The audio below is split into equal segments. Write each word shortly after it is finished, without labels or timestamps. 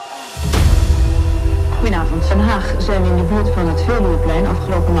Goedenavond. Den Haag zijn in de buurt van het Veluweplein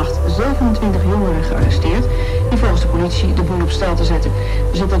afgelopen nacht 27 jongeren gearresteerd die volgens de politie de boel op stel te zetten.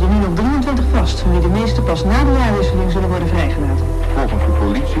 Er zitten er nu nog 23 vast, van wie de meeste pas na de jaarwisseling zullen worden vrijgelaten. Volgens de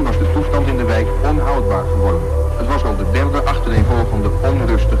politie was de toestand in de wijk onhoudbaar geworden. Het was al de derde achtereenvolgende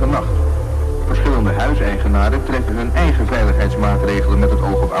onrustige nacht. Verschillende huiseigenaren treffen hun eigen veiligheidsmaatregelen met het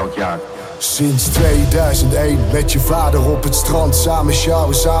oog op oudjaar. Sinds 2001 met je vader op het strand. Samen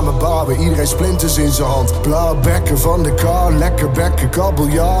sjouwen, samen bouwen, iedereen splinters in zijn hand. Blauw bekken van de kar, lekker bekken,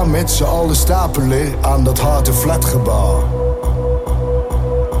 kabeljauw. Met z'n allen stapelen aan dat harde flatgebouw.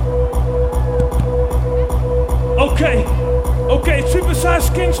 Oké,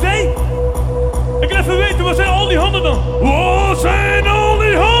 Supersized Kingsday. Ik wil even weten, waar zijn al die handen dan? Waar zijn al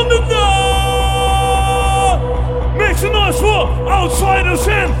die handen dan? Make some noise for Outsiders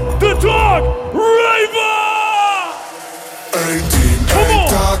and the Darkraver! 1 team, 1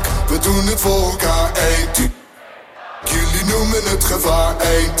 taak, we doen het voor elkaar. 1 team, jullie noemen het gevaar.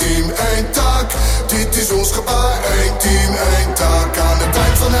 1 team, 1 taak, dit is ons gebaar. 1 team, 1 taak, aan het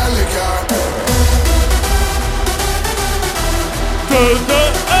eind van elk jaar.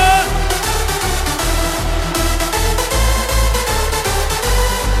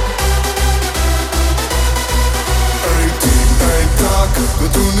 We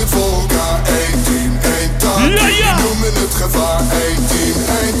doen het voor elkaar, 1 team, 1 taak. Jullie noemen het gevaar, 1 team,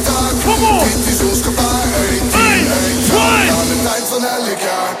 1 taak. Dit is ons gevaar, 1 team, 1 taak. Aan het eind van elk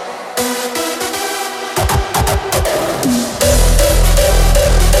jaar.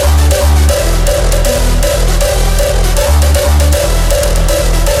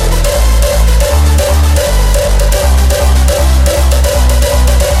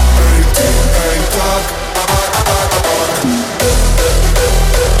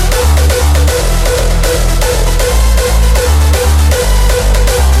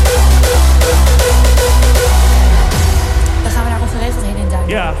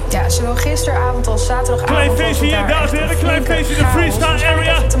 Ja, zowel gisteravond als zaterdagavond. Klein feestje hier, dames en heren, klein feestje in de Freestyle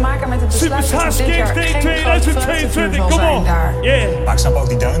area. Te maken met het Supersized Kingsday 2022, kom op. Yeah. Maar ik snap ook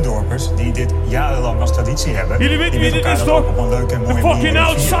die Duindorpers die dit jarenlang als traditie hebben. Jullie weten wie dit is toch? Op een leuke en mooie de fucking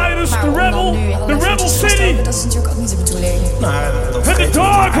Outsiders, de Rebel City. Dat is natuurlijk ook niet de bedoeling. En de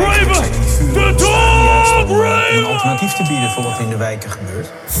Darkraver, de Darkraver. Een alternatief te bieden voor wat in de wijken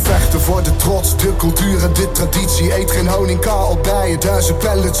gebeurt. Vechten voor de trots, de cultuur en de traditie. Eet geen honing, kaal bij je. 1000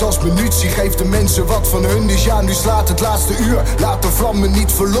 pellets als munitie. Geef de mensen wat van hun. Dus ja, nu slaat het laatste uur. Laat de vlammen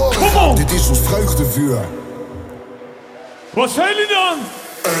niet verloren gaan. Dit is ons vreugdevuur. Wat zijn jullie dan?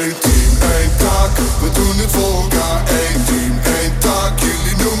 1 team, 1 taak. We doen het voor elkaar. 1 team, 1 taak.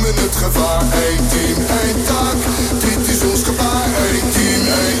 Jullie noemen het gevaar. 1 team, 1 taak. Dit is ons gevaar. 1 team,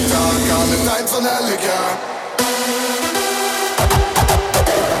 1 taak. Aan het eind van elk jaar.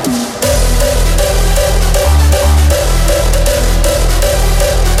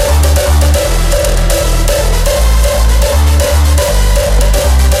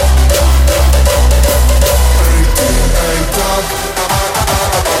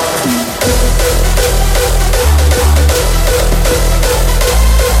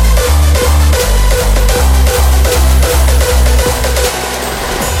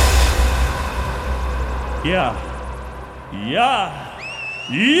 Ja!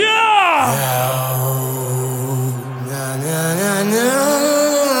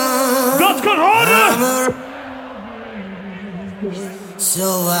 Dat kan harder!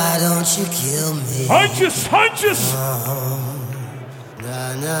 So why don't you kill me? Handjes!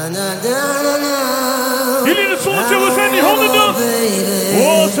 Jullie in het zonnetje, waar zijn die handen dan?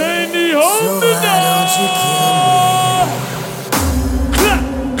 Waar zijn die handen dan?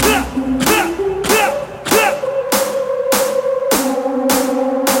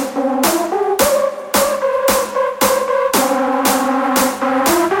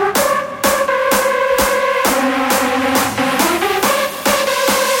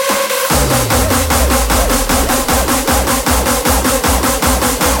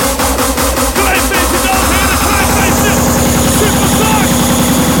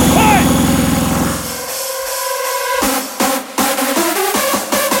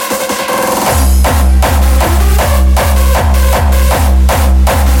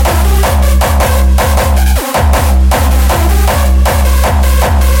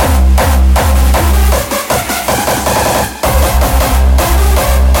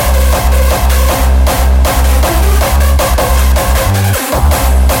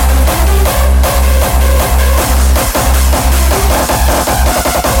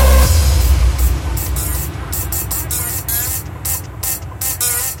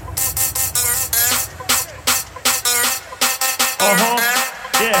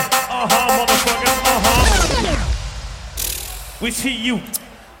 Motherfucker, We see you.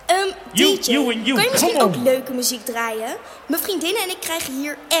 DJ, you and you. kan je misschien Come ook on. leuke muziek draaien? Mijn vriendinnen en ik krijgen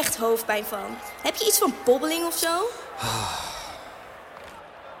hier echt hoofdpijn van. Heb je iets van bobbeling of zo?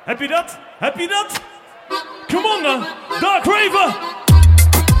 Heb je dat? Heb je dat? Come on dan. Darkraver.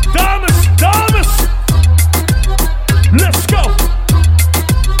 Dames. Let's go.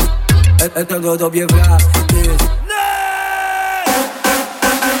 Het antwoord op je vraag is...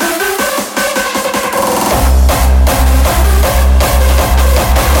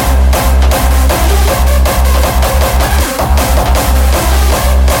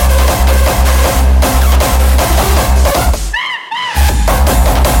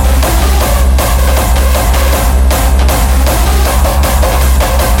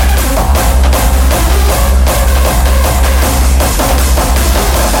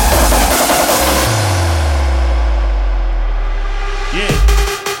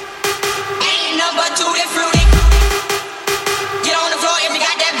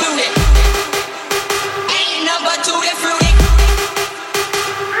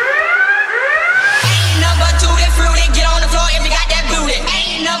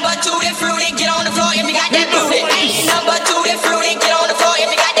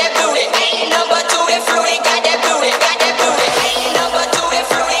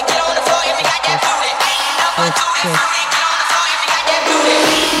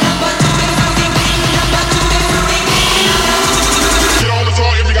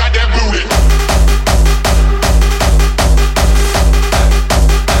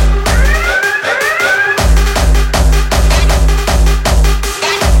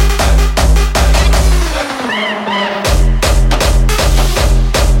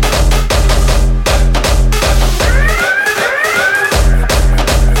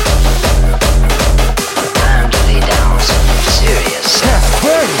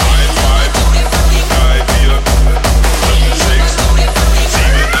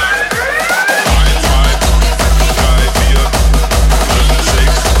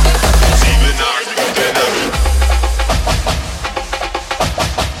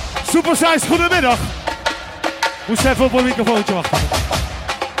 Supersized, goedemiddag. Moest even op een microfoontje wachten.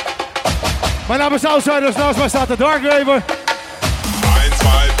 Mijn naam is Outsiders, naast mij staat de Darkraver.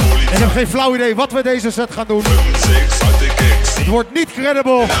 En ik heb geen flauw idee wat we deze set gaan doen. Het wordt niet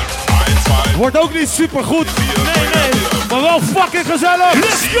credible. Het wordt ook niet supergoed. Nee. Maar wel fucking gezellig.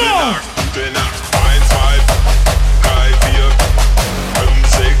 Let's go! 1, 2, 3, 4, 5,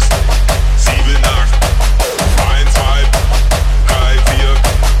 6, 7, 8. 1, 2, 3, 4,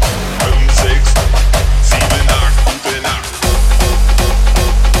 5, 6, 7, 8. Gute Nacht.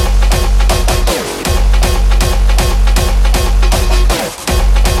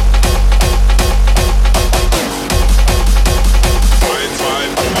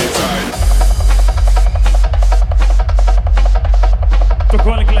 Toch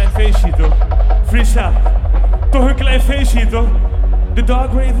wel een klein feestje toch? Freestyle. Toch een klein feestje toch? De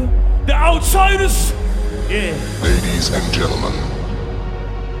Darkraver. De Outsiders. Yeah. Ladies and gentlemen,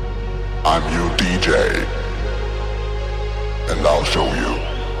 I'm your DJ, and I'll show you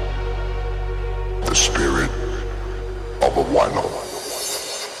the spirit of a wino.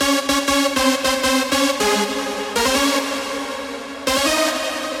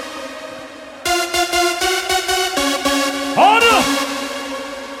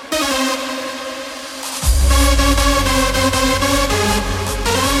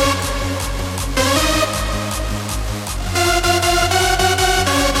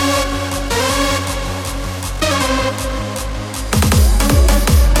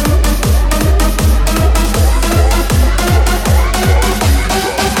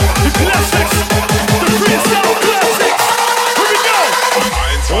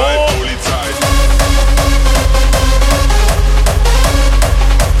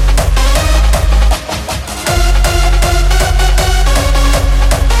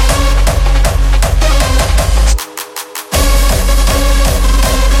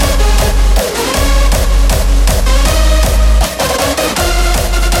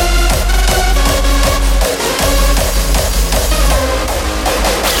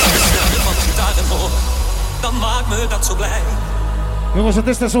 Jongens, het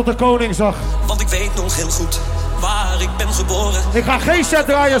is tenslotte Koningsdag. Want ik weet nog heel goed waar ik ben geboren. Ik ga geen set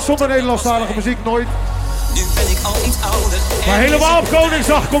draaien zonder Nederlandstalige muziek, nooit. Nu ben ik al iets ouder. Maar helemaal op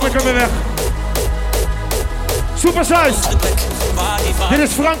Koningsdag kom ik er weer weg. Supersized. Dit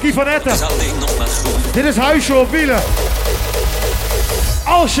is Frankie van Etten. Dit is Huisje op Wielen.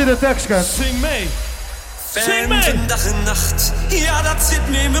 Als je de tekst kent. Zing mee. Fan dag en nacht, ja dat zit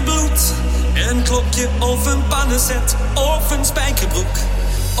me in mijn bloed. Een klokje of een pannenzet of een spijkerbroek.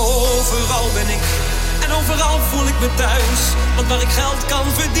 Overal ben ik en En overal voel ik me thuis, want waar ik geld kan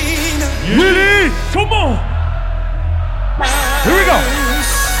verdienen. Jullie, come on! Here we go!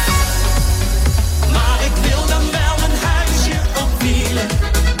 Maar ik wil dan wel een huisje op wielen.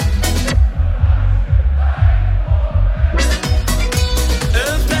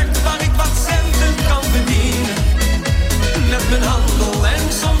 Een plek waar ik wat centen kan verdienen. Met mijn handel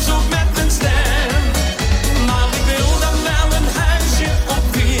en soms ook met mijn stem. Maar ik wil dan wel een huisje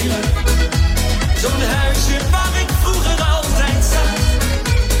op wielen. Zo'n huisje waar ik vroeger altijd zat.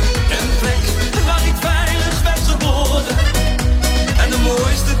 Een plek waar ik veilig werd geboren. En de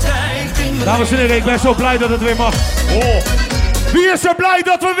mooiste tijd in mijn Dames en heren, ik ben zo blij dat het weer mag. Oh. Wie is er blij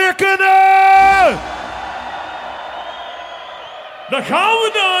dat we weer kunnen? Daar gaan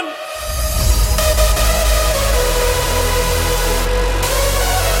we dan.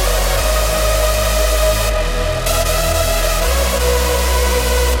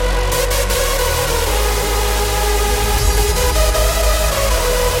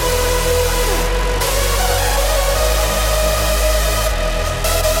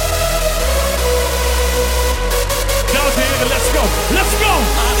 Let's go, let's go!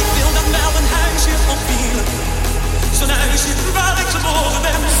 Maar ik wil dan wel een huisje op wielen. Zo'n huisje waar ik geboren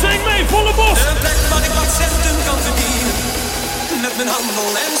ben. Zing mee, volle bos! Een plek waar ik wat centen kan verdienen. Met mijn handel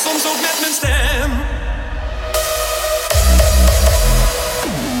en soms ook met mijn stem.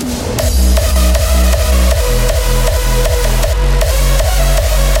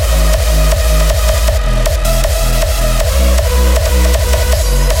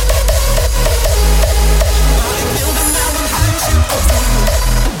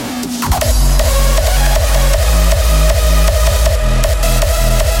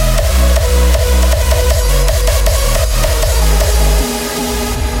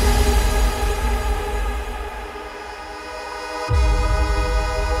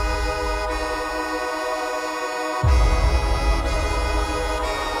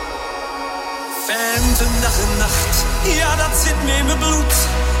 Dag en nacht, ja dat zit me in mijn bloed.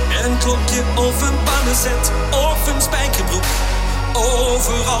 Een klokje of een pannenzet of een spijkerbroek.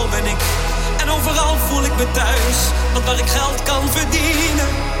 Overal ben ik en overal voel ik me thuis. Want waar ik geld kan verdienen,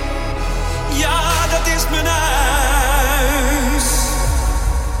 ja dat is mijn huis.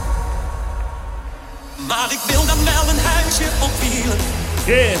 Maar ik wil dan wel een huisje op wielen.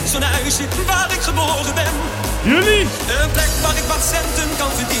 Yeah. Zo'n huisje waar ik geboren ben. Jullie? Een plek waar ik wat centen kan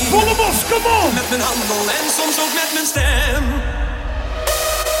verdienen. Volle bos, come on! Met mijn handel en soms ook met mijn stem.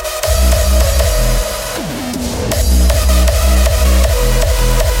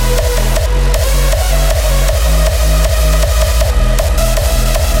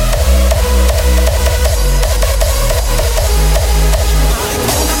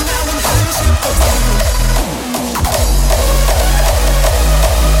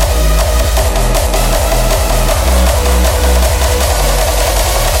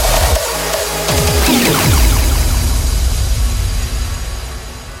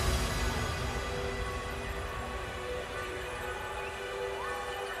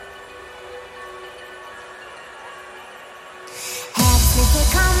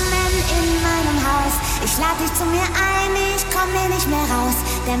 Ich lade dich zu mir ein, ich komm hier nicht mehr raus.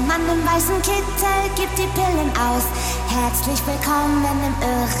 Der Mann im weißen Kittel gibt die Pillen aus. Herzlich willkommen im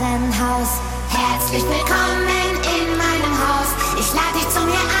Irrenhaus. Herzlich willkommen in meinem Haus. Ich lade dich zu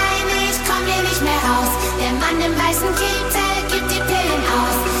mir ein, ich komm hier nicht mehr raus. Der Mann im weißen Kittel gibt die Pillen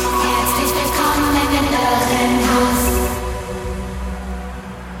aus. Herzlich willkommen im Irrenhaus.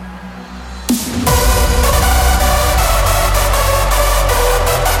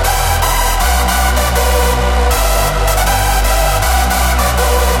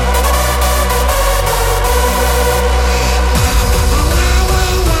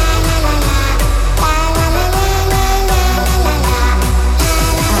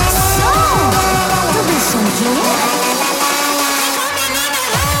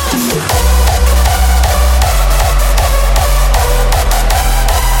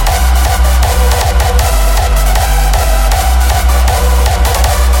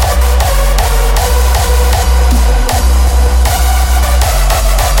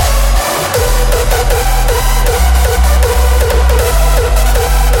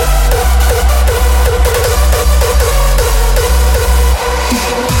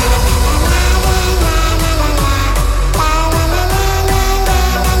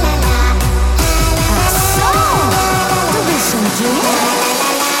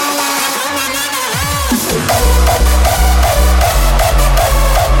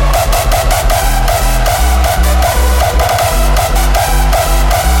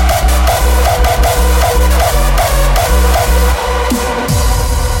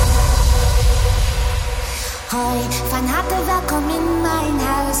 welkom in mijn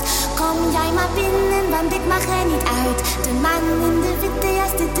huis. Kom jij maar binnen, want ik mag er niet uit. De man in de witte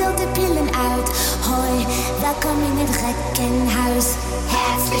jas, die deelt de pillen uit. Hoi, welkom in het Reckenhuis.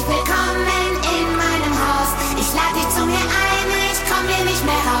 Herzlich willkommen in meinem Haus. Ich lade dich zu mir ein, ich komm hier nicht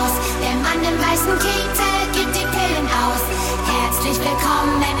mehr raus. Der Mann im weißen Kittel gibt die Pillen aus. Herzlich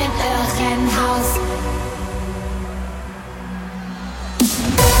willkommen im Irrenhaus.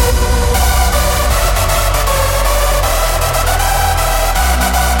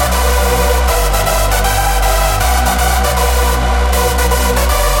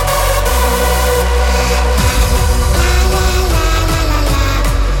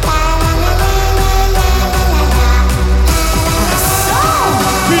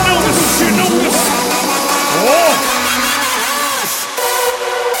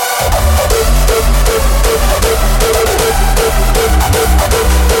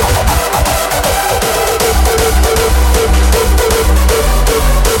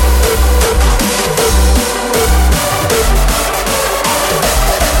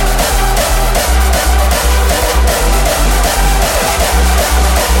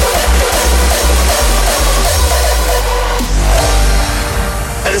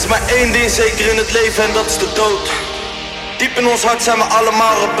 Er is maar één ding zeker in het leven en dat is de dood. Diep in ons hart zijn we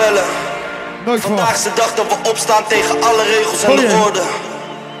allemaal rebellen. Vandaag is de dag dat we opstaan tegen alle regels en de orde.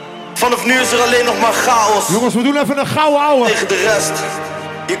 Vanaf nu is er alleen nog maar chaos. Jongens, we doen even een gouden ouwe. Tegen de rest.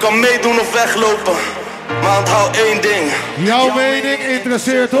 Je kan meedoen of weglopen. Maar onthoud één ding. Jouw mening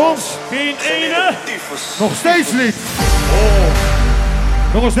interesseert ons. Geen ene. Nog steeds niet.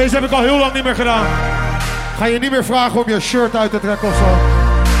 Oh. Jongens, deze heb ik al heel lang niet meer gedaan. Ga je niet meer vragen om je shirt uit te trekken of zo.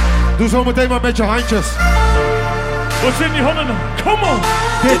 Doe zo meteen maar met je handjes. Wat zijn die handen? Come on!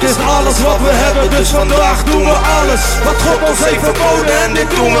 Dit is alles wat we hebben, dus vandaag doen we alles. Wat God ons heeft verboden en dit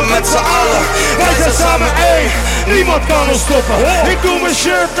doen we met z'n allen. Wij zijn samen één, niemand kan ons stoppen. Ik doe mijn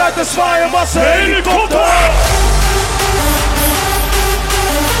shirt uit de zwaaien massa helikopter.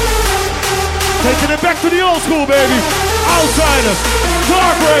 Taking it back to the old school, baby. Outsiders,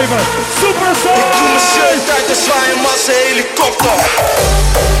 Darkraver, Supersized. Ik doe mijn shirt uit de zwaaien massa helikopter.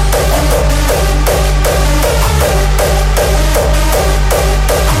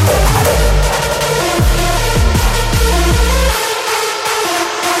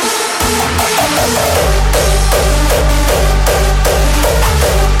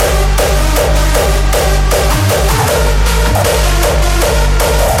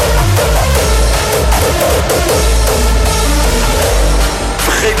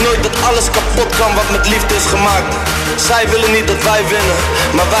 Vergeet nooit dat alles kapot kan wat met liefde is gemaakt. Zij willen niet dat wij winnen,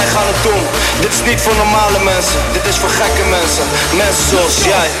 maar wij gaan het doen. Dit is niet voor normale mensen, dit is voor gekke mensen. Mensen zoals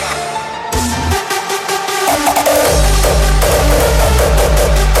jij.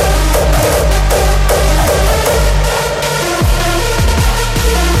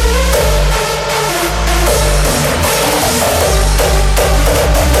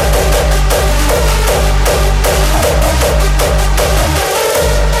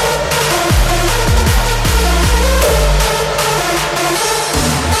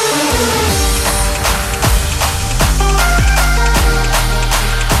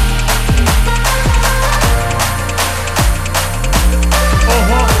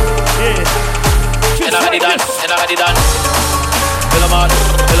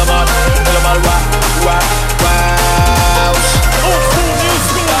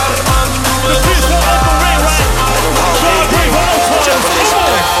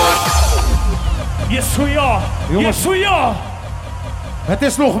 Jongens, het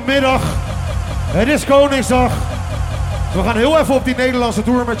is nog middag. Het is Koningsdag. We gaan heel even op die Nederlandse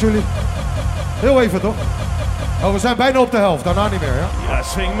tour met jullie. Heel even toch? Oh, we zijn bijna op de helft. Daarna niet meer, ja? Ja,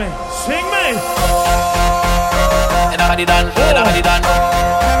 swing mee. Swing mee. En dan gaat hij dan. En dan gaat hij dan.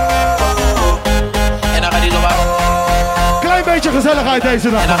 En dan gaat hij zo maar. Klein beetje gezelligheid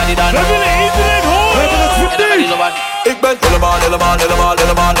deze dag. En dan gaat hij dan. We willen iedereen horen. We hebben het verdiend. Ik ben helemaal Ik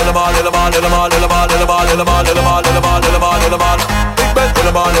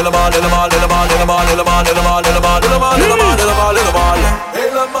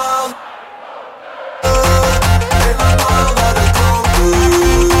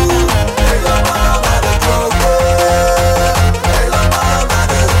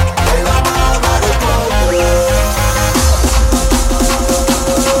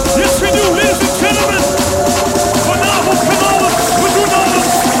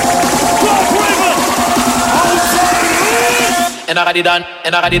En dan gaat hij dan.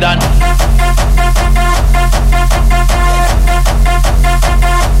 En dan gaat hij dan.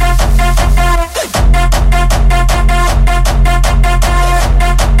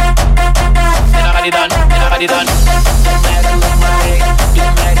 En dan gaat hij dan. En dan gaat hij dan.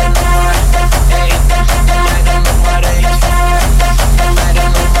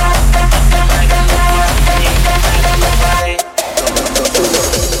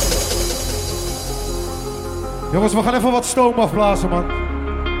 Jongens, we gaan even wat stoom afblazen, man.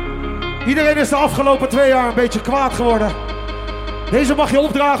 Iedereen is de afgelopen 2 jaar een beetje kwaad geworden. Deze mag je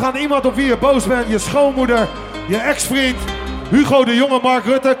opdragen aan iemand op wie je boos bent. Je schoonmoeder, je ex-vriend, Hugo de Jonge, Mark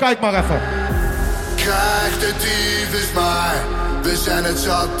Rutte. Kijk maar even. Krijg de tyfus maar, we zijn het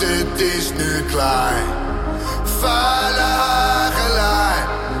zat, het is nu klaar. Vuile hagelaar,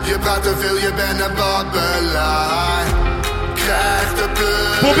 je praat te veel, je bent een babbelaar. Krijg de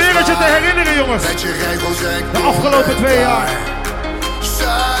plus. Probeer het je te herinneren, jongens. Met je regels en de afgelopen 2 jaar.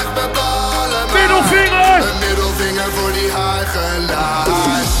 Zuig me ballen maar. Middelvingers! Een middelvinger voor die hagelaars.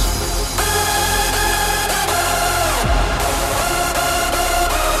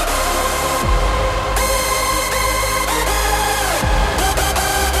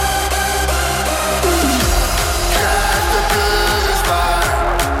 Krijg de plus maar.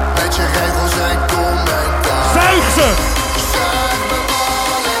 Met je regels en commentaar. Zuig ze! Zuig me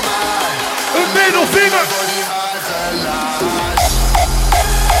ballen maar. Een middelvinger! Voor die hagelaars.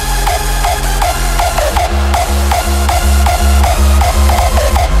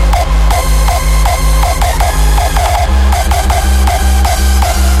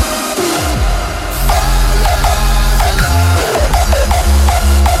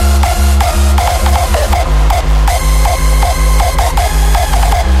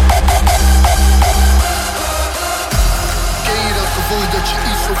 Dat je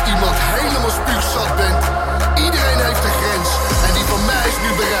iets of iemand helemaal spuugzat bent. Iedereen heeft een grens en die van mij is nu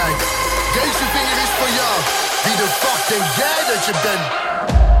bereikt. Deze vinger is voor jou. Wie de fuck denk jij dat je bent?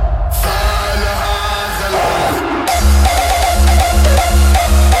 Vuile hagelaar.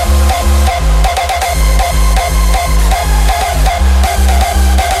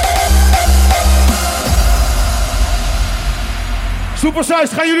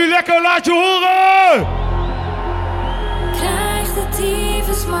 Supersized, gaan jullie lekker? Laat je horen!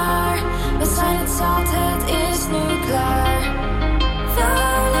 Tyfus maar, we zijn het zat, het is nu klaar.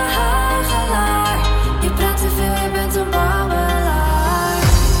 Vuile hagelaar, je praat te veel, je bent een babbelaar.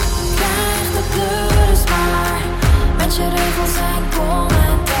 Krijg de pleuris maar, met je regels en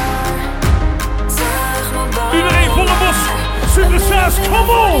commentaar. Zuig me ballen. Iedereen volle bos, Supersized, kom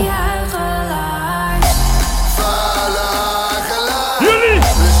op! Vuile hagelaar, jullie!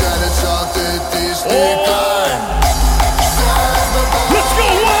 We zijn het zat, het is nu klaar. Let's go,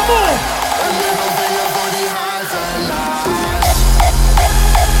 one more! Een middelvinger voor die hagelaars.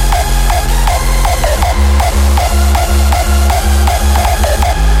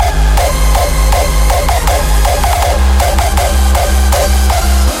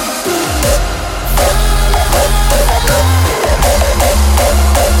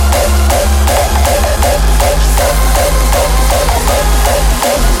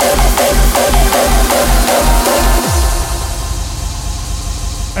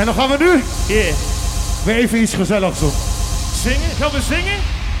 En dan gaan we nu weer even iets gezelligs doen. Zingen? Gaan we zingen?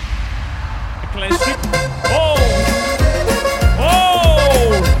 Een klein stuk. Oh!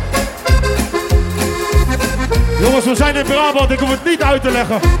 Oh! Jongens, we zijn in Brabant, ik hoef het niet uit te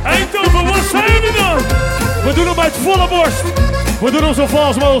leggen. Eindhoven, wat zijn we dan? We doen hem uit volle borst. We doen hem zo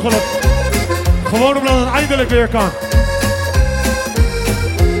vals mogelijk. Gewoon omdat het eindelijk weer kan.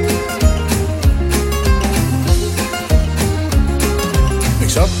 Ik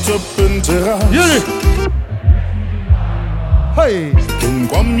zat op een terras. Jullie! Hey! Toen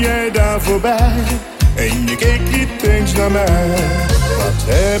kwam jij daar voorbij en je keek niet eens naar mij. Wat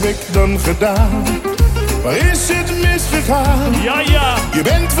heb ik dan gedaan? Waar is het misgegaan? Ja, ja! Je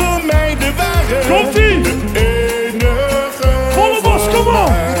bent voor mij de ware. Komt-ie! De enige. Volle bos, kom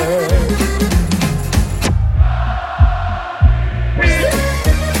op!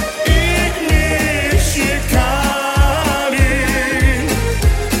 Ik mis je Kali.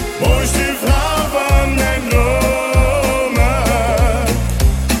 Mooiste vrouw van mijn dromen.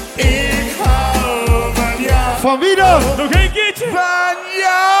 Ik hou van jou. Van wie dan? Nog één keertje! Van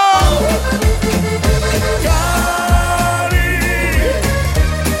jou! Kali,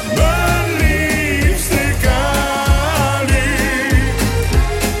 mijn liefste Kali.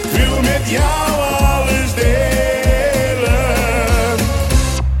 Ik wil met jou alles delen.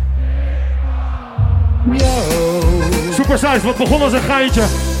 Supersized, wat begon als een geintje.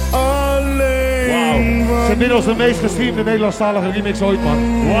 Alleen Het is inmiddels de meest gestreamde Nederlandstalige remix ooit,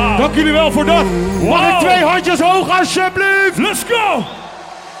 man. Wow. Dank jullie wel voor dat. Mag ik 2 handjes hoog, alsjeblieft? Let's go!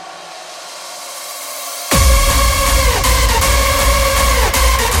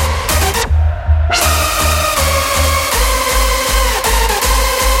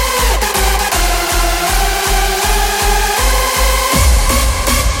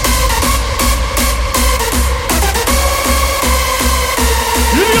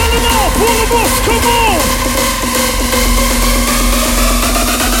 Jullie allemaal, volle bos, kom op!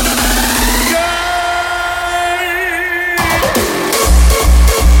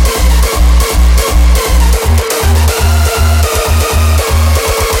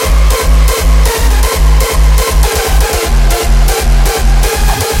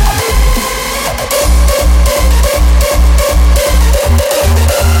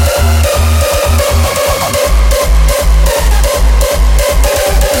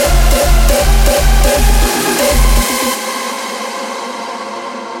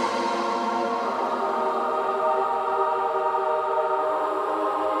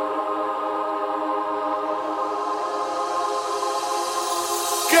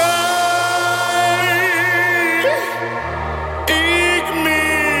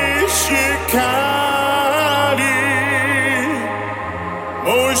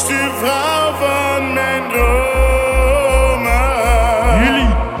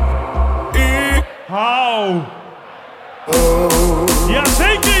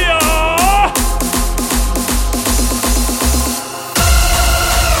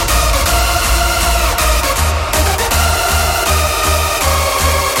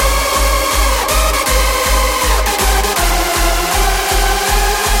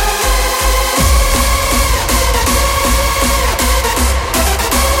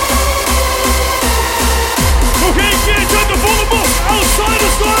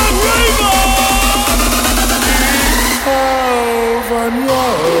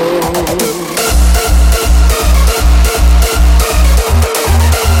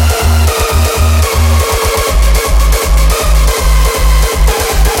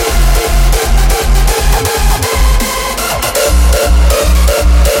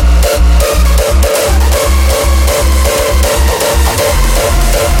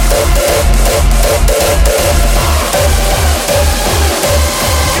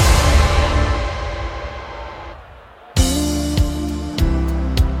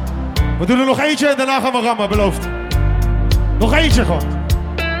 doen er nog eentje en daarna gaan we rammen, beloofd. Nog eentje gewoon.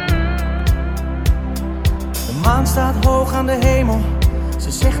 De maan staat hoog aan de hemel.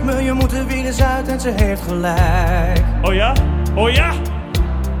 Ze zegt me, je moet er weer eens uit en ze heeft gelijk. Oh ja? Oh ja?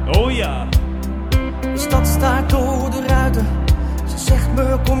 Oh ja. De stad staart door de ruiten. Ze zegt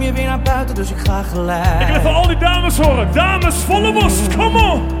me, kom je weer naar buiten, dus ik ga gelijk. Ik wil even al die dames horen. Dames, volle borst, kom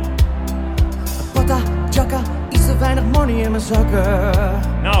op! Pata, jacka, iets te weinig money in mijn zakken.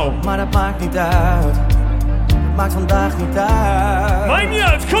 Nou. Maar dat maakt niet uit. Het maakt vandaag niet uit. Maakt niet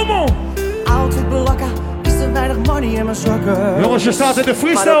uit, kom op! Outfit belakka, iets te weinig money in mijn zakken. Jongens, je staat in de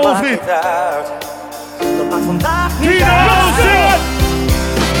freestyle of niet? Dat maakt vandaag niet uit.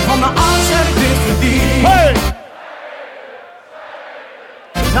 Van na alles heb ik dit verdiend. Hey!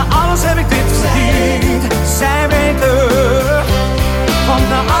 Na alles heb ik dit verdiend. Zij weten. Van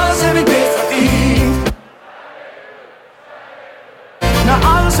na alles heb ik dit verdiend. Na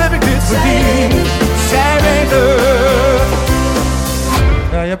alles heb ik dit verdiend. Zij weten.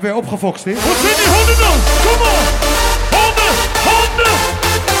 Ja, je hebt weer opgefokst, hè? Wat zijn die honden dan? Kom op! Honden! Honden!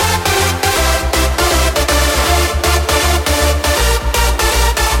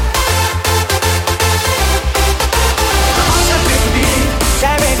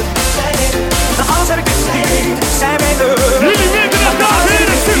 Jullie weten dat daar weer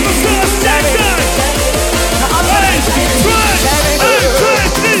de Supersized Kingsday! 1,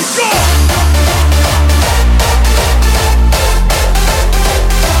 2, 3, go!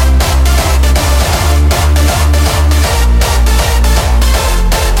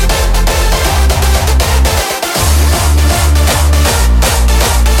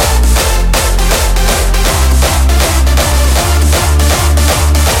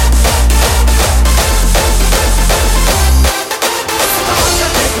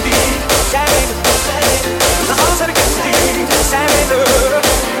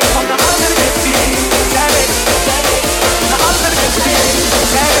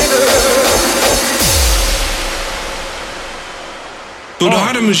 Door de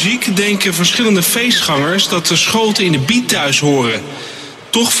harde muziek denken verschillende feestgangers dat de schoten in de beat thuis horen.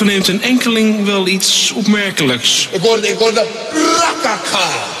 Toch verneemt een enkeling wel iets opmerkelijks. Ik hoorde rakaka.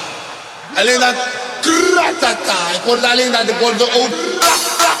 Alleen dat kratata. Ik hoorde alleen dat, ik hoorde ook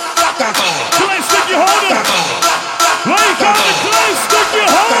rakaka. Klein stukje harder. Wij gaan een klein stukje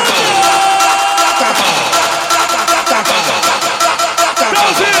harder.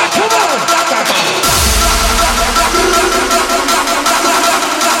 Dames en heren, kom op.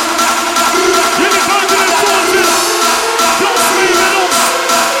 Jullie buiten het zonnetje. Dans mee met ons.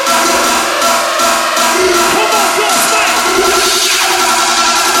 Kom op, dans mee.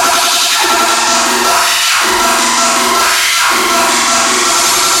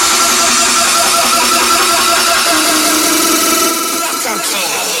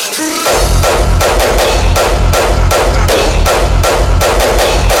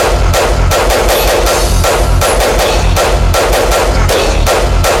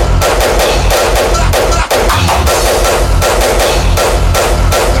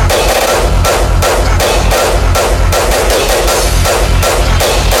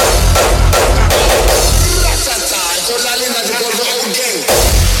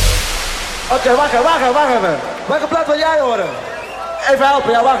 Oké, wacht even. Welke plaat wil jij horen? Even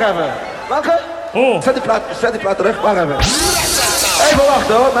helpen, ja, wacht even. Welke? Oh. Zet die plaat terug, wacht even. Even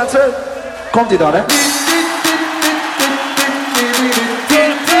wachten hoor, mensen. Komt die dan, hè?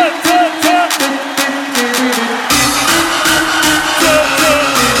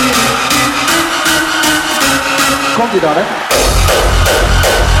 Komt die dan, hè?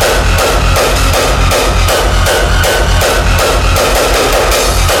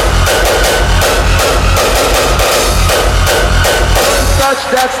 Touch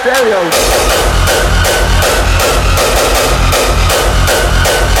that stereo.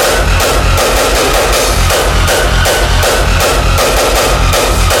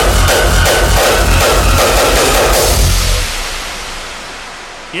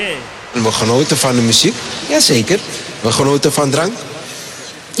 Yeah. We genoten van de muziek? Jazeker. We genoten van drank?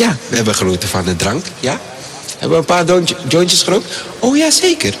 Ja, we hebben genoten van de drank, ja. Hebben we een paar jointjes gerookt? Oh ja,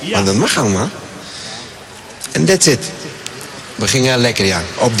 zeker. Ja. Want dat mag allemaal. En that's it. We gingen lekker, ja.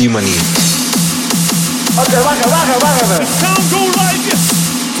 Op die manier. Oké, wacht even. The sound go like this.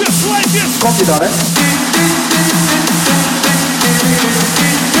 Just like this. Komt ie dan, hè?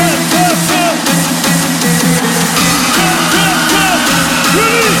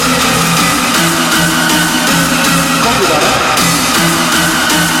 Komt ie dan, hè?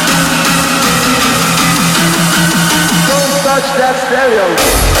 Don't touch that stereo.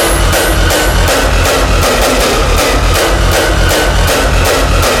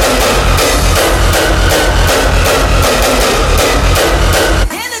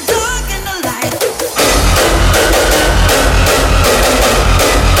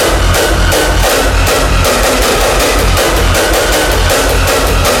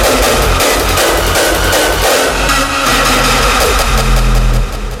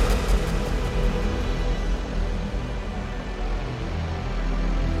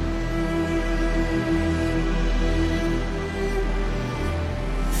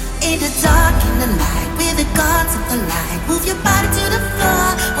 dark, in the night, we're the gods of the light. Move your body to the floor,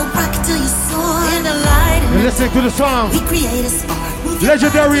 or rock it till you soar. In the light, you're listening to the song. We create a spark.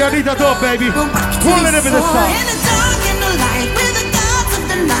 Legendary Anita Dog, baby. Pull it in with the song. In the dark, in the light, we're the gods of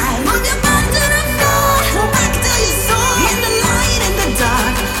the night. Move your body to the floor, or rock it till you soar. In the light, in the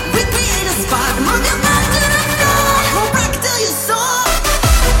dark, we create a spark. Move your body to the floor, or rock it till you soar.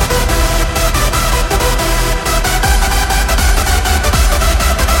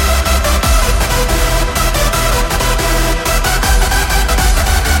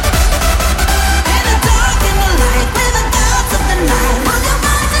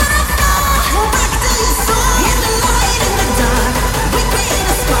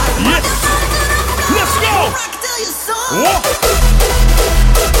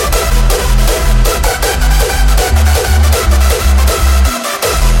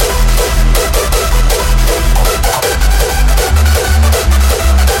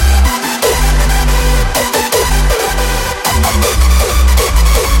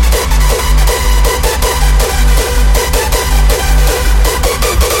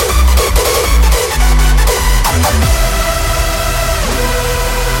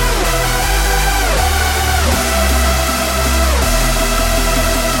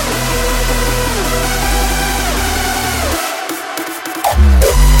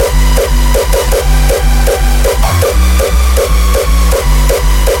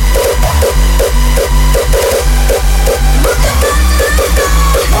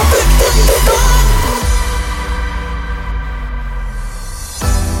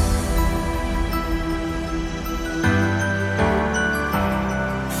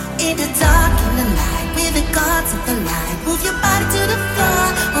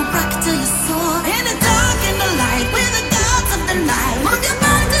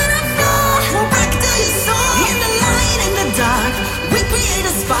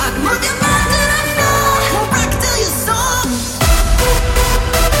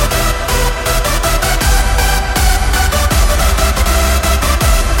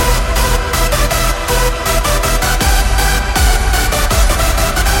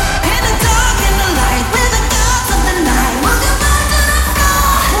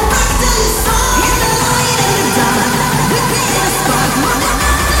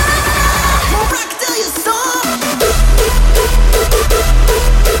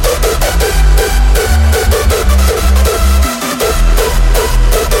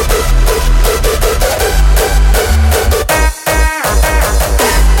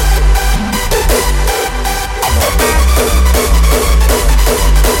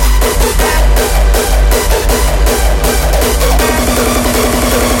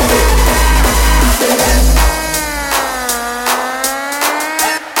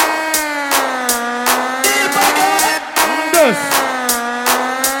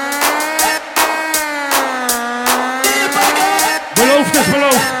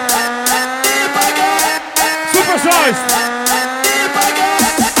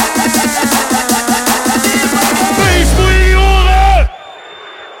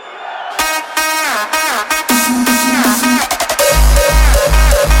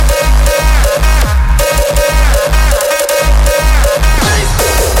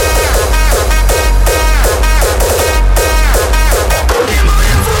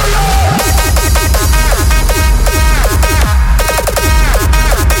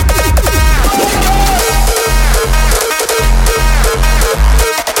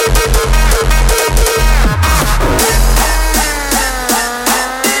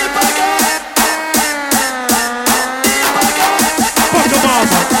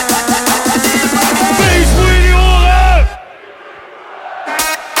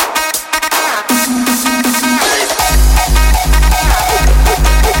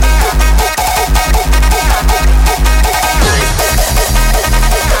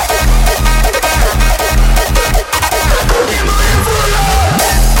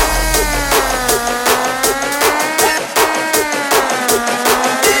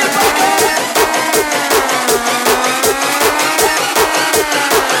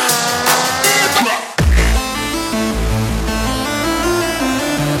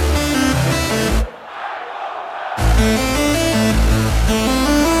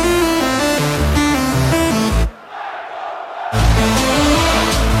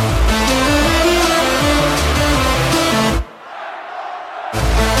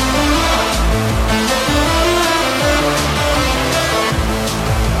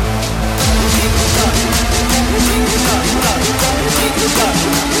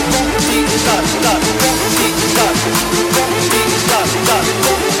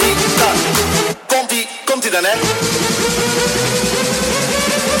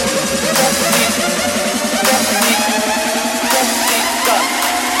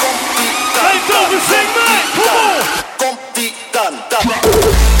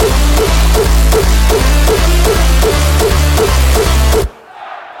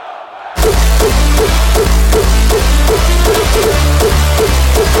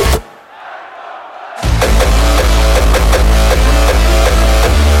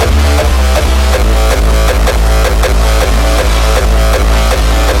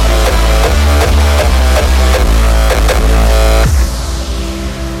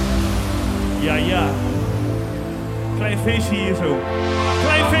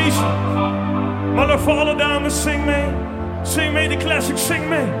 easy. Maar dan voor alle dames, zing mee. Zing mee de classic, zing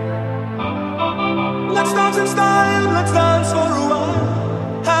mee. Let's dance in style, let's dance for a while.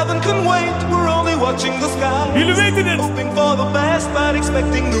 Heaven can wait, we're only watching the sky. Jullie weten dit. Hoping for the best, but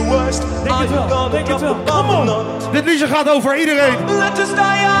expecting the worst. Denk het wel, denk het wel. Kom on. Dit liedje gaat over iedereen. Let us die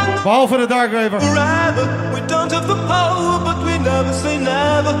young. Behalve de Darkraver. Forever, we don't have the power, but we never say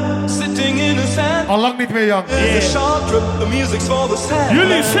never. Sitting in a sand. Al lang niet meer young. It's a short trip, the music's for the sad.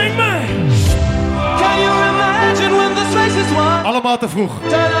 Jullie, zing mee. Can you imagine when this race is won? Allemaal te vroeg.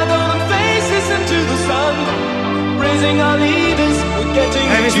 Turn our golden faces into the sun. Praising our leaders, we're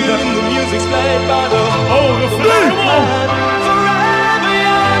getting in tune. The music's played by the refrain, come on. Forever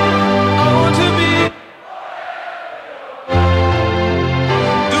young, I want to be.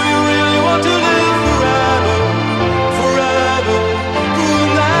 Do you really want to live forever? Forever,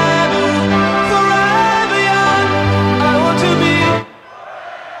 forever, forever young, I want to be.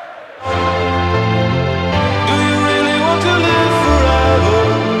 Do you really want to live forever?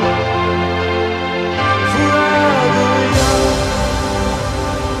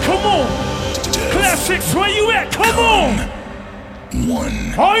 Classics, where you at? Come on!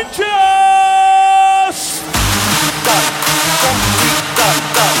 One. Punches!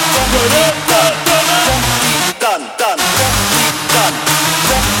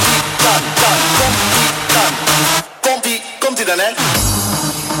 Komt-ie dan, hè?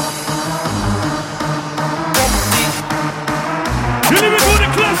 Jullie weer voor de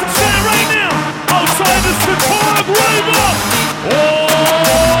classics stand right now! Outside the Darkraver! Oh!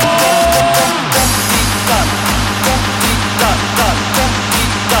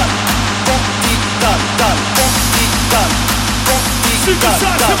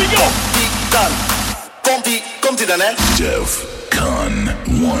 Supersized, here we go! Komt-ie dan, hè? Defcon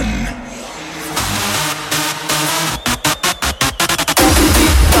 1.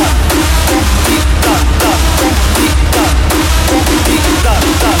 Komt-ie dan, hè? Komt-ie dan, hè? Komt-ie dan, hè?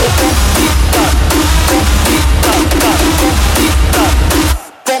 Komt-ie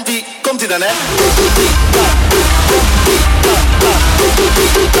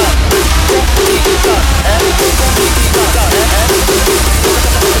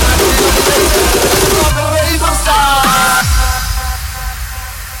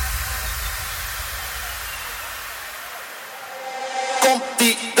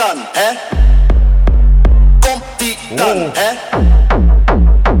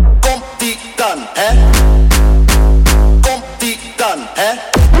dan, hè?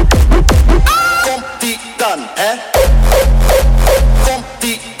 Komt-ie dan, hè? Komt-ie dan, hè?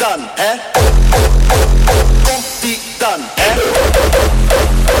 Komt-ie dan, hè? Komt-ie dan, hè?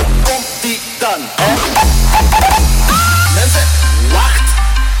 Komt-ie dan, hè? Mensen, wacht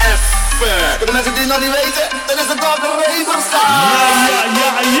even. Voor de mensen die het nog niet weten, dan is het Darkraver staan.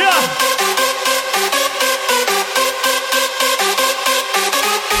 Ja.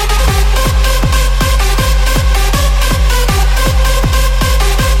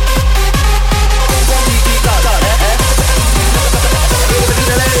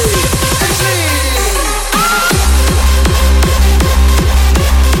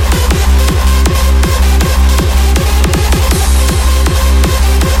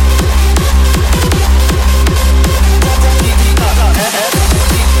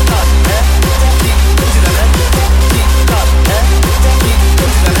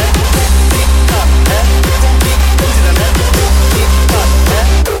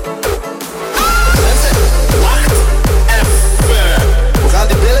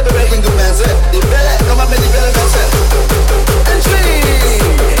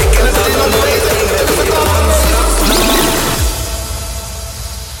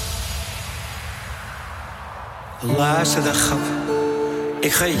 Luister dan, grap.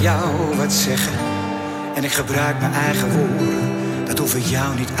 Ik ga jou wat zeggen. En ik gebruik mijn eigen woorden. Dat hoef ik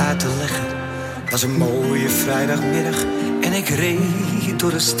jou niet uit te leggen. Het was een mooie vrijdagmiddag. En ik reed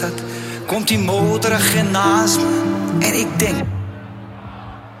door de stad. Komt die motoragent naast me. En ik denk...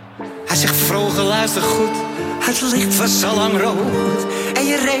 Hij zegt, vroeger luister goed. Het licht was al lang rood. En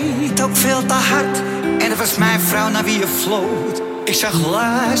je reed ook veel te hard. En het was mijn vrouw naar wie je floot. Ik zag,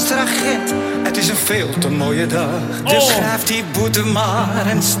 luister agent, het is een veel te mooie dag. Dus schrijf die boete maar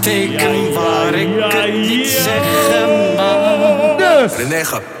en steek hem waar ik het niet zeggen mag. Dus. René,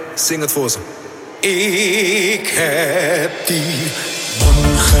 zing het voor ze. Ik heb die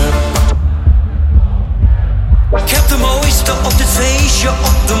bon gepakt. Ik heb de mooiste op dit feestje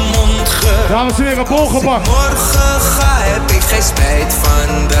op de mond gepakt. Dames en heren, bon gepakt. Morgen heb ik geen spijt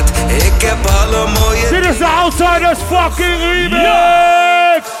van dat. Ik heb alle mooie... Dit is de Outsiders fucking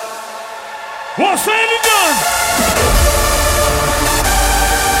remix! Wat zijn jullie dan?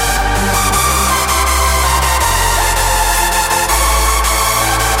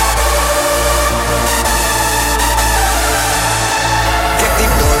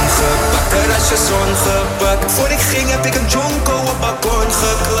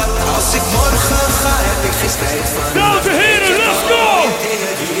 geklapt. Als ik morgen ga, heb ik geen spijt van. Dames en heren, let's go!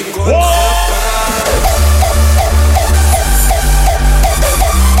 Dingen die ik kon gepraat.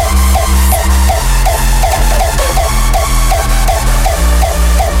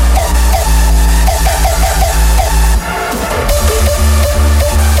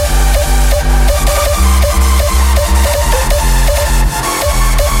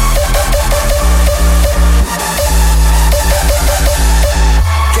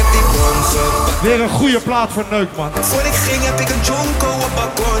 Weer een goede plaat voor Neuk, man. Voor ik ging heb ik een jonko op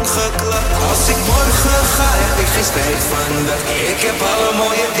balkon geklapt. Als ik morgen ga, heb ik geen spijt van dat. Ik heb alle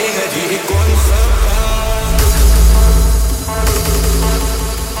mooie dingen die ik kon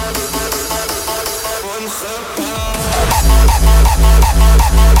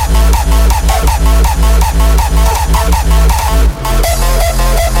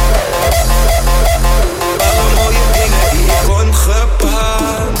alle mooie dingen die ik kon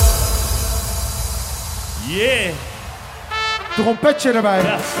gepakt. Yeah. Trompetje erbij.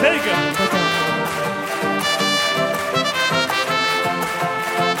 Ja, zeker.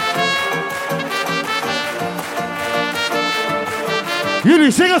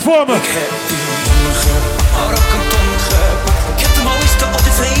 Jullie, zing het voor me. Ik heb die maar ook een ton gepakt. Ik heb de mooiste op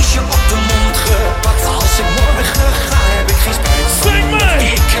dit feestje op de mond gepakt. Als ik morgen ga, heb ik geen spijt van. Zing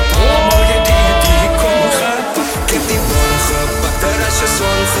mee! Ik heb alle mooie dingen die ik kon gepakt. Ik heb die bon gepakt, de restje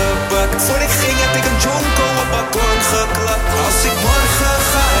zon gepakt. Voor ik ging heb ik een jonko op balkon geklapt. Als ik morgen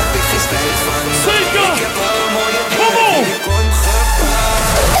ga, heb ik geen spijt van. Zeker! Ik heb alle mooie dingen die ik kon gepakt.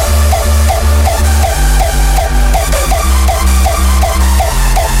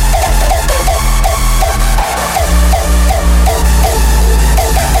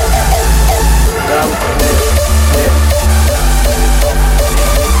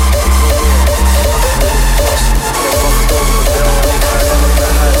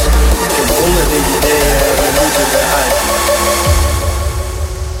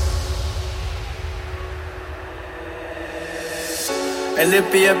 En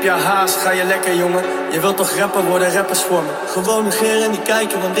Lippie, heb je haast, ga je lekker jongen. Je wilt toch rapper worden, rappers voor me. Gewoon negeren en niet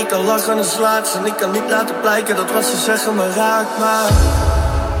kijken, want ik kan lachen en slaat ze. En ik kan niet laten blijken dat wat ze zeggen me raakt. Maar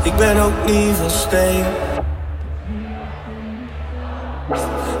ik ben ook niet van steen.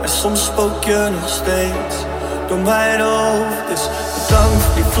 En soms spook je nog steeds door mijn hoofd. Dus bedankt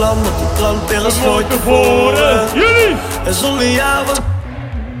voor die vlam, dat die brandt weer als nooit tevoren. En zonder jou was...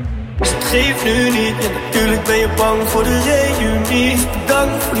 Dus het geeft nu niet, en natuurlijk ben je bang voor de reunie.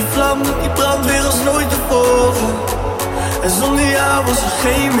 Bedankt voor die vlam, dat die brandt weer als nooit tevoren. En zonder jou was er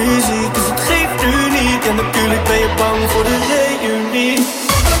geen muziek, dus het geeft nu niet, en natuurlijk ben je bang voor de reunie.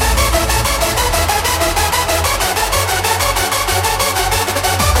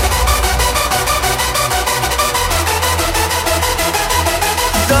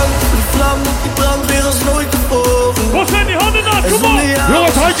 Bedankt voor die vlam, dat die brandt weer als nooit tevoren. Wat zijn die handen nou? Kom op!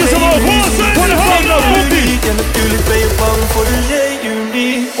 Jongens, handjes omhoog. Voor de handen nou, komt die. En natuurlijk ben je bang voor de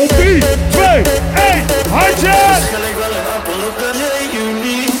reunie. Op 3, 2, 1, handjes! Waarschijnlijk wel een appel op de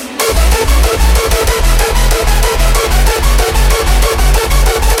reunie.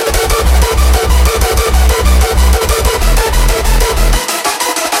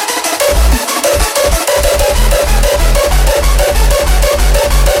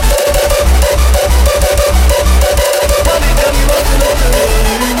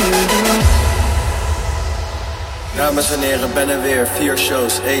 Dames en heren, ben er weer, 4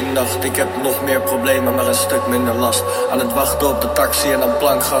 shows, 1 nacht. Ik heb nog meer problemen, maar een stuk minder last. Aan het wachten op de taxi en dan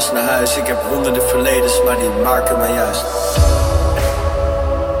plankgas naar huis. Ik heb honderden verledens, maar die maken me juist.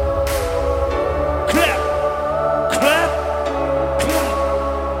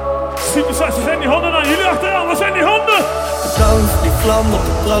 Supersized, waar zijn die handen nou? Jullie achteraan, waar zijn die handen? Bedankt voor die vlam, dat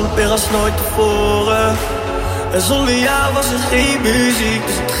de brandt weer als nooit tevoren. En zonder jou was er geen muziek,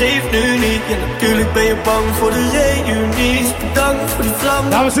 dus het geeft nu niet. Ja, natuurlijk ben je bang voor de reunie. Bedankt voor die vlam.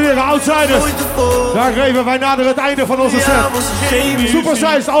 Dames en heren, outsiders. Darkraver, wij naderen het einde van onze set.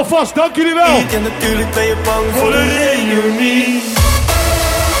 Supersized, alvast, dank jullie wel. Ja, natuurlijk ben je bang voor de reunie.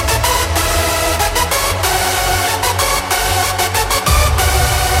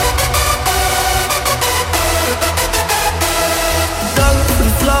 Bedankt voor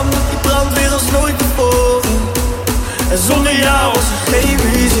die vlam, die brandt weer als nooit tevoren. En zonder jou was er geen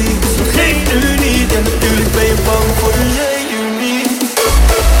muziek, dus het geeft nu niet. En natuurlijk ben je bang voor de reunie.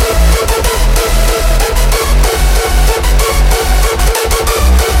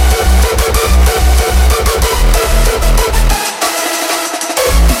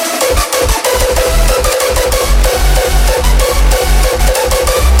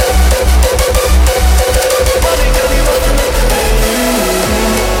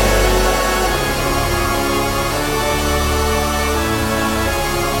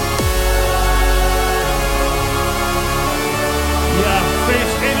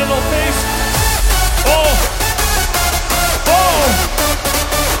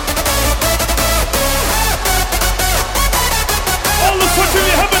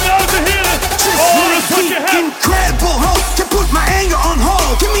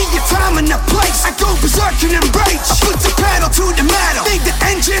 the time and the place. I go berserk and rage. I put the pedal to the metal. Make the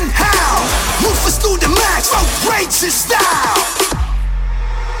engine howl. Move us through the max. Smoke rage and style.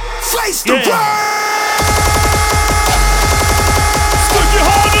 Face the world. Stukje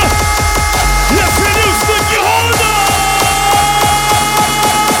harder. Yes, we do. Stukje harder.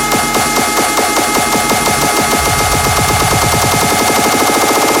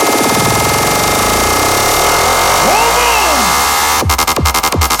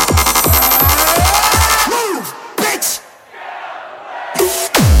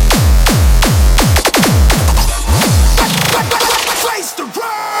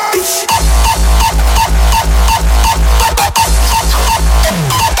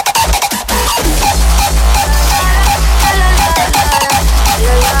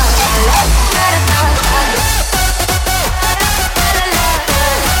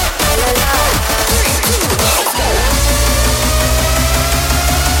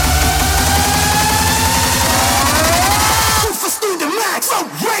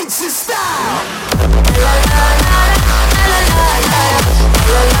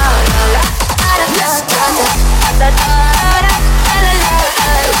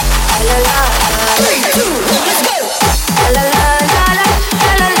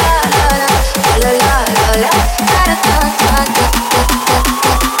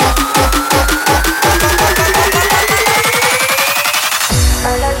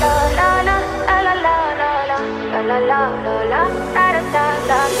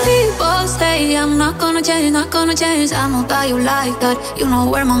 I'm about you like that. You know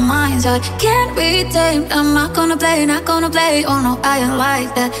where my mind's at. Can't be tamed. I'm not gonna play. Oh no, I ain't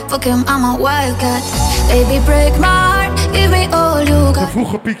like that. Fuck him, I'm a wildcat. Baby, break my heart. Give me all you got. Te vroeg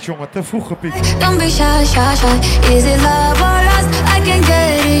gepiekt, jongen. Te vroeg gepiekt. Don't be shy, shy, shy. Is it love or lust? I can't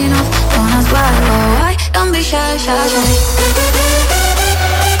get enough. Don't ask why, oh why. Don't be shy, shy, shy.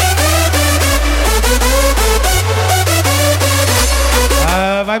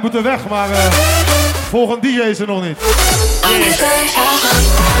 Wij moeten weg, maar volgende DJ is er nog niet.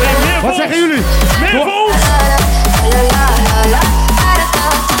 Wat zeggen jullie? Meer voor ons!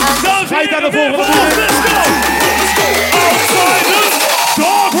 Schijt aan de volgende DJ. Outsiders,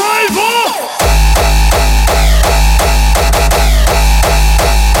 Darkraver!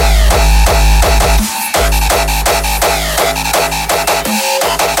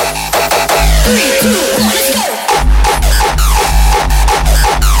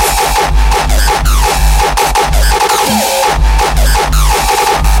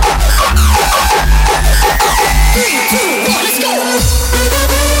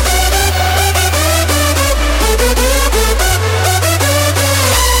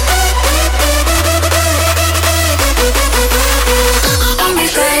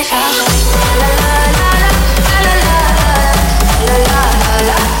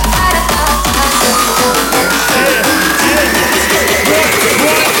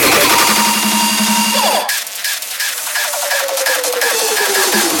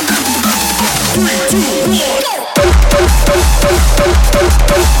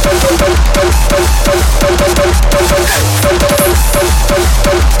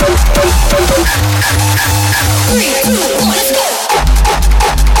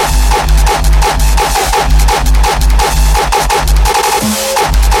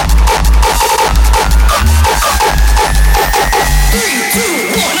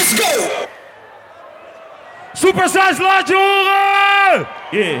 Supersized, laat je horen!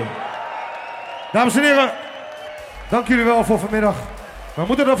 Yeah. Dames en heren, dank jullie wel voor vanmiddag. We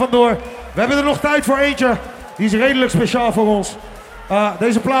moeten er vandoor. We hebben er nog tijd voor eentje. Die is redelijk speciaal voor ons.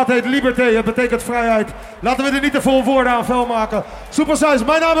 Deze plaat heet Liberté, het betekent vrijheid. Laten we er niet te vol woorden aan vuil maken. Supersized,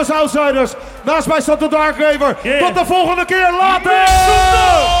 mijn naam is Outsiders. Naast mij staat de Darkraver. Yeah. Tot de volgende keer, later!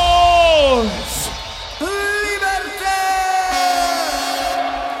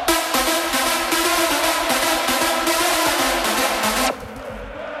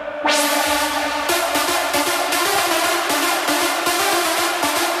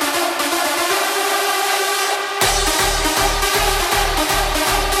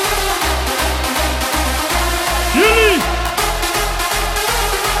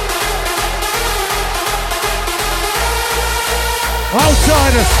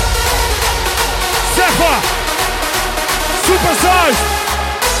 Outsiders, Sefa, Supersized.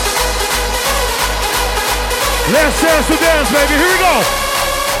 Let's dance to dance, baby. Here we go.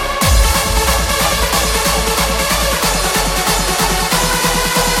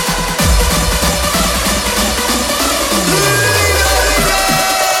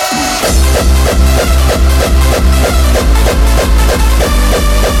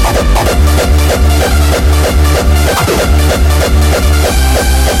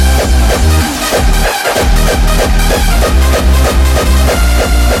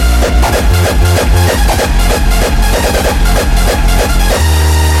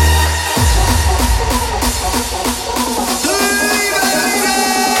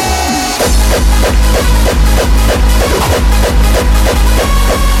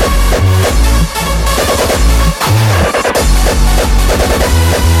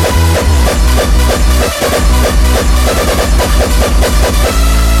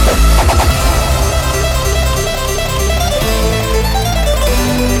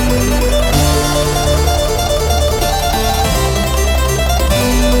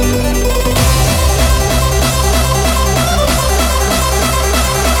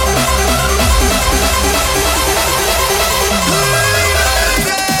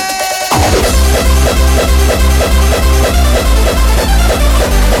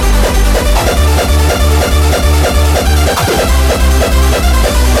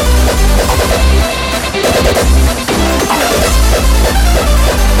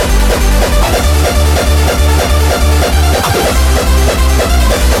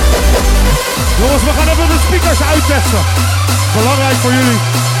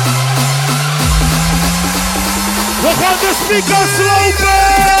 niet kan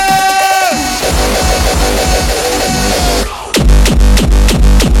slopen!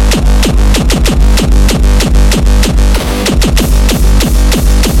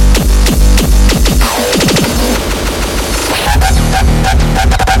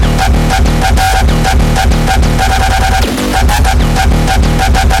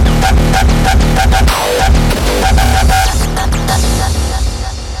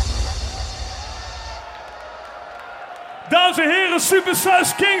 Dames en heren,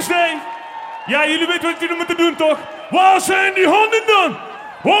 Supersized Kingsday. Ja, jullie weten wat jullie moeten doen, toch? Waar zijn die handen dan?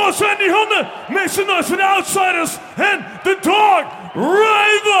 Waar zijn die handen? Make some noise for the outsiders en the Darkraver!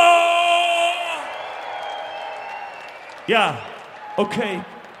 Ja, oké.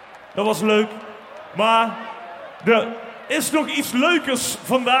 Dat was leuk. Maar er is nog iets leukers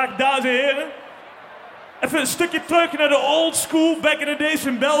vandaag, dames en heren. Even een stukje terug naar de old school, back in the days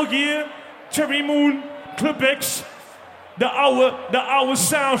in België. Cherry Moon, Club X. De oude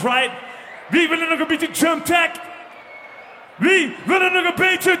sounds, right? Wie wil er nog een beetje jump tech? Wie wil er nog een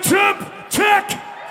beetje jump tech?